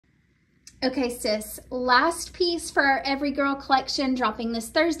Okay, sis, last piece for our Every Girl collection, dropping this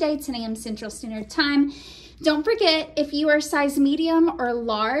Thursday, 10 a.m. Central Standard Time. Don't forget, if you are size medium or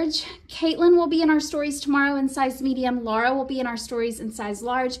large, Caitlin will be in our stories tomorrow in size medium. Laura will be in our stories in size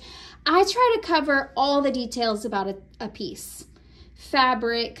large. I try to cover all the details about a piece.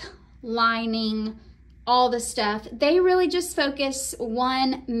 Fabric, lining, all the stuff. They really just focus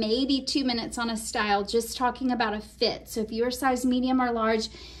 1, maybe 2 minutes on a style, just talking about a fit. So if you're size medium or large,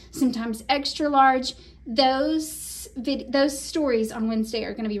 sometimes extra large, those stories on Wednesday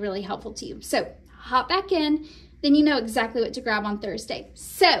are going to be really helpful to you. So hop back in, then you know exactly what to grab on Thursday.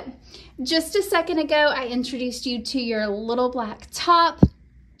 So just a second ago, I introduced you to your little black top.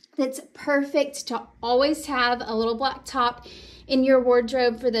 That's perfect to always have a little black top in your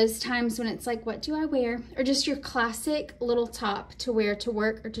wardrobe for those times when it's like, what do I wear? Or just your classic little top to wear to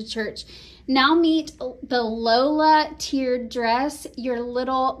work or to church. Now meet the Lola tiered dress, your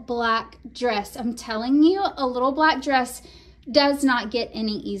little black dress. I'm telling you, a little black dress does not get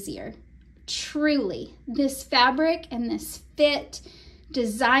any easier. Truly, this fabric and this fit,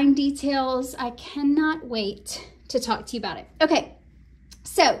 design details, I cannot wait to talk to you about it. Okay,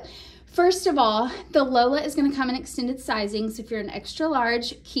 so first of all, the Lola is going to come in extended sizing. So if you're an extra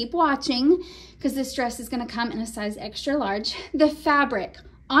large, keep watching because this dress is going to come in a size extra large. The fabric,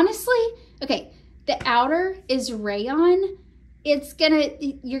 honestly, okay, the outer is rayon.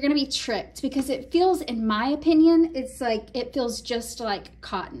 You're gonna be tricked because it feels, in my opinion, it feels just like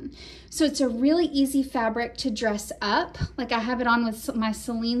cotton. So it's a really easy fabric to dress up. Like I have it on with my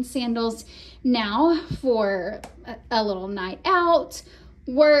Celine sandals now for a little night out,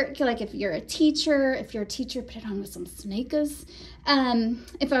 work, like if you're a teacher, put it on with some sneakers.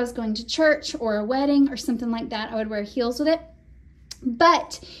 If I was going to church or a wedding or something like that, I would wear heels with it.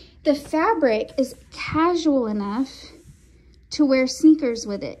 But the fabric is casual enough to wear sneakers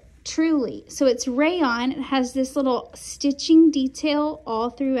with it, truly. So it's rayon. It has this little stitching detail all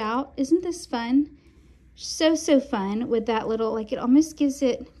throughout. Isn't this fun? So fun with that little, like it almost gives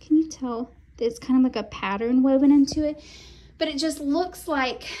it, can you tell that it's kind of like a pattern woven into it? But it just looks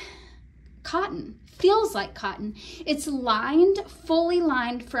like cotton, feels like cotton. It's lined, fully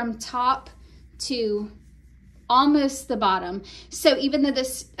lined from top to almost the bottom. So even though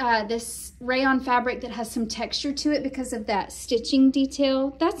this rayon fabric that has some texture to it because of that stitching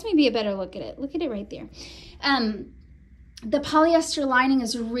detail, that's maybe a better look at it. Look at it right there. The polyester lining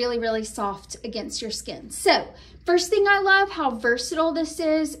is really, really soft against your skin. So first thing, I love how versatile this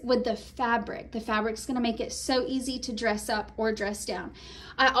is with the fabric. The fabric's gonna make it so easy to dress up or dress down.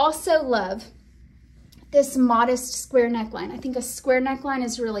 I also love this modest square neckline. I think a square neckline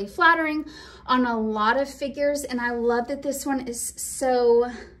is really flattering on a lot of figures, and I love that this one is so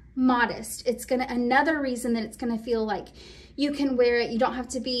modest. It's another reason that it's gonna feel like you can wear it. You don't have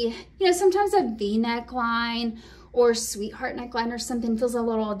to be, sometimes a V neckline or sweetheart neckline or something feels a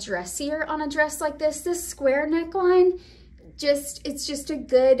little dressier on a dress like this. This square neckline, it's just a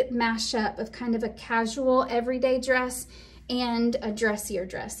good mashup of kind of a casual everyday dress and a dressier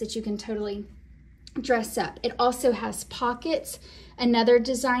dress that you can totally dress up. It also has pockets, another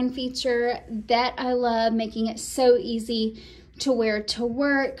design feature that I love, making it so easy to wear to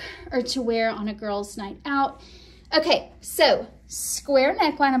work or to wear on a girl's night out. Okay, so square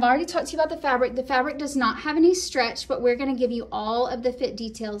neckline. I've already talked to you about the fabric. The fabric does not have any stretch, but we're going to give you all of the fit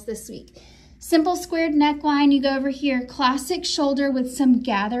details this week. Simple squared neckline. You go over here, classic shoulder with some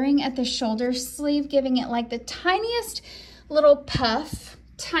gathering at the shoulder sleeve, giving it like the tiniest little puff.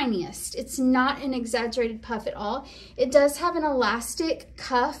 Tiniest. It's not an exaggerated puff at all. It does have an elastic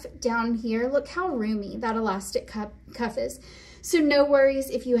cuff down here. Look how roomy that elastic cuff is. So no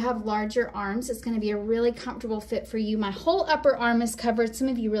worries if you have larger arms. It's going to be a really comfortable fit for you. My whole upper arm is covered. Some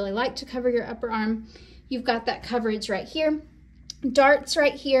of you really like to cover your upper arm. You've got that coverage right here. Darts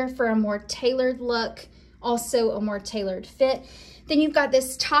right here for a more tailored look, also a more tailored fit. Then you've got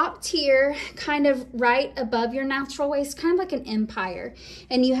this top tier kind of right above your natural waist, kind of like an empire.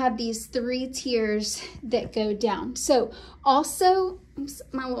 And you have these 3 tiers that go down. So also, oops,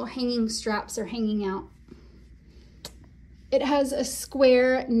 my little hanging straps are hanging out. It has a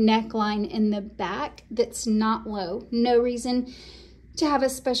square neckline in the back that's not low. No reason to have a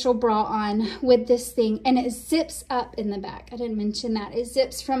special bra on with this thing. And it zips up in the back. I didn't mention that. It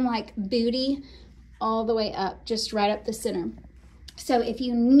zips from like booty all the way up, just right up the center. So if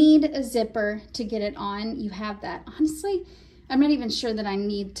you need a zipper to get it on, you have that. Honestly, I'm not even sure that I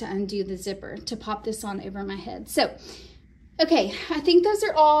need to undo the zipper to pop this on over my head. So, okay, I think those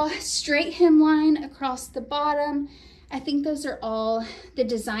are all straight hemline across the bottom. I think those are all the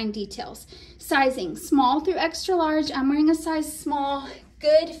design details. Sizing, small through extra large. I'm wearing a size small.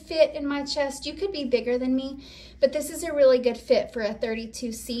 good fit in my chest. You could be bigger than me, but this is a really good fit for a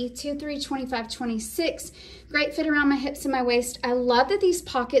 32C, 23, 25, 26. Great fit around my hips and my waist. I love that these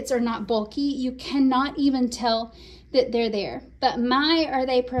pockets are not bulky. You cannot even tell that they're there, but my, are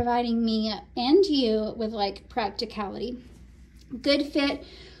they providing me and you with like practicality. Good fit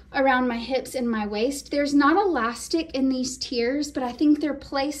around my hips and my waist. There's not elastic in these tiers, but I think they're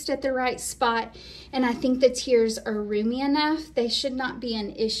placed at the right spot, and I think the tiers are roomy enough. They should not be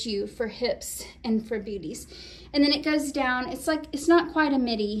an issue for hips and for booties. And then it goes down. It's like, it's not quite a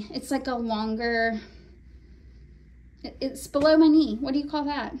midi. It's like a longer, it's below my knee. What do you call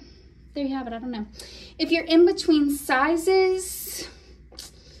that? There you have it. I don't know. If you're in between sizes,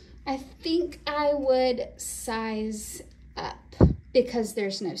 I think I would size up because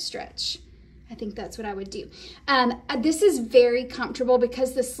there's no stretch. I think that's what I would do. This is very comfortable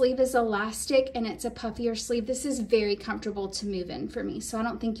because the sleeve is elastic and it's a puffier sleeve. This is very comfortable to move in for me, so I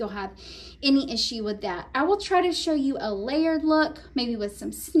don't think you'll have any issue with that. I will try to show you a layered look, maybe with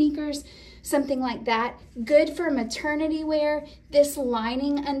some sneakers, something like that. Good for maternity wear. This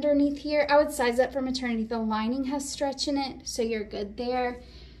lining underneath here, I would size up for maternity. The lining has stretch in it, so you're good there.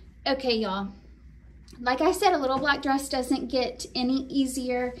 Okay, y'all. Like I said, a little black dress doesn't get any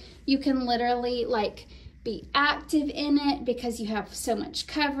easier. You can literally like be active in it because you have so much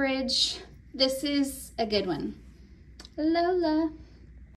coverage. This is a good one. Lola.